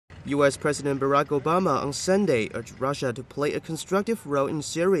US President Barack Obama on Sunday urged Russia to play a constructive role in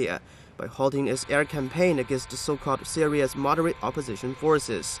Syria by halting its air campaign against the so-called Syria's moderate opposition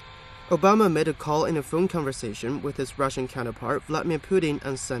forces. Obama made a call in a phone conversation with his Russian counterpart Vladimir Putin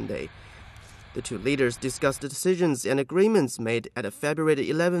on Sunday. The two leaders discussed the decisions and agreements made at a February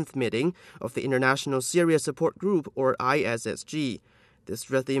 11th meeting of the International Syria Support Group, or ISSG. They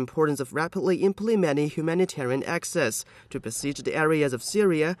stressed the importance of rapidly implementing humanitarian access to besieged areas of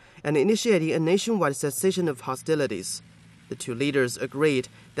Syria and initiating a nationwide cessation of hostilities. The two leaders agreed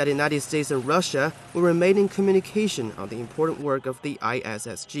that the United States and Russia will remain in communication on the important work of the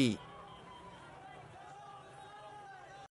ISSG.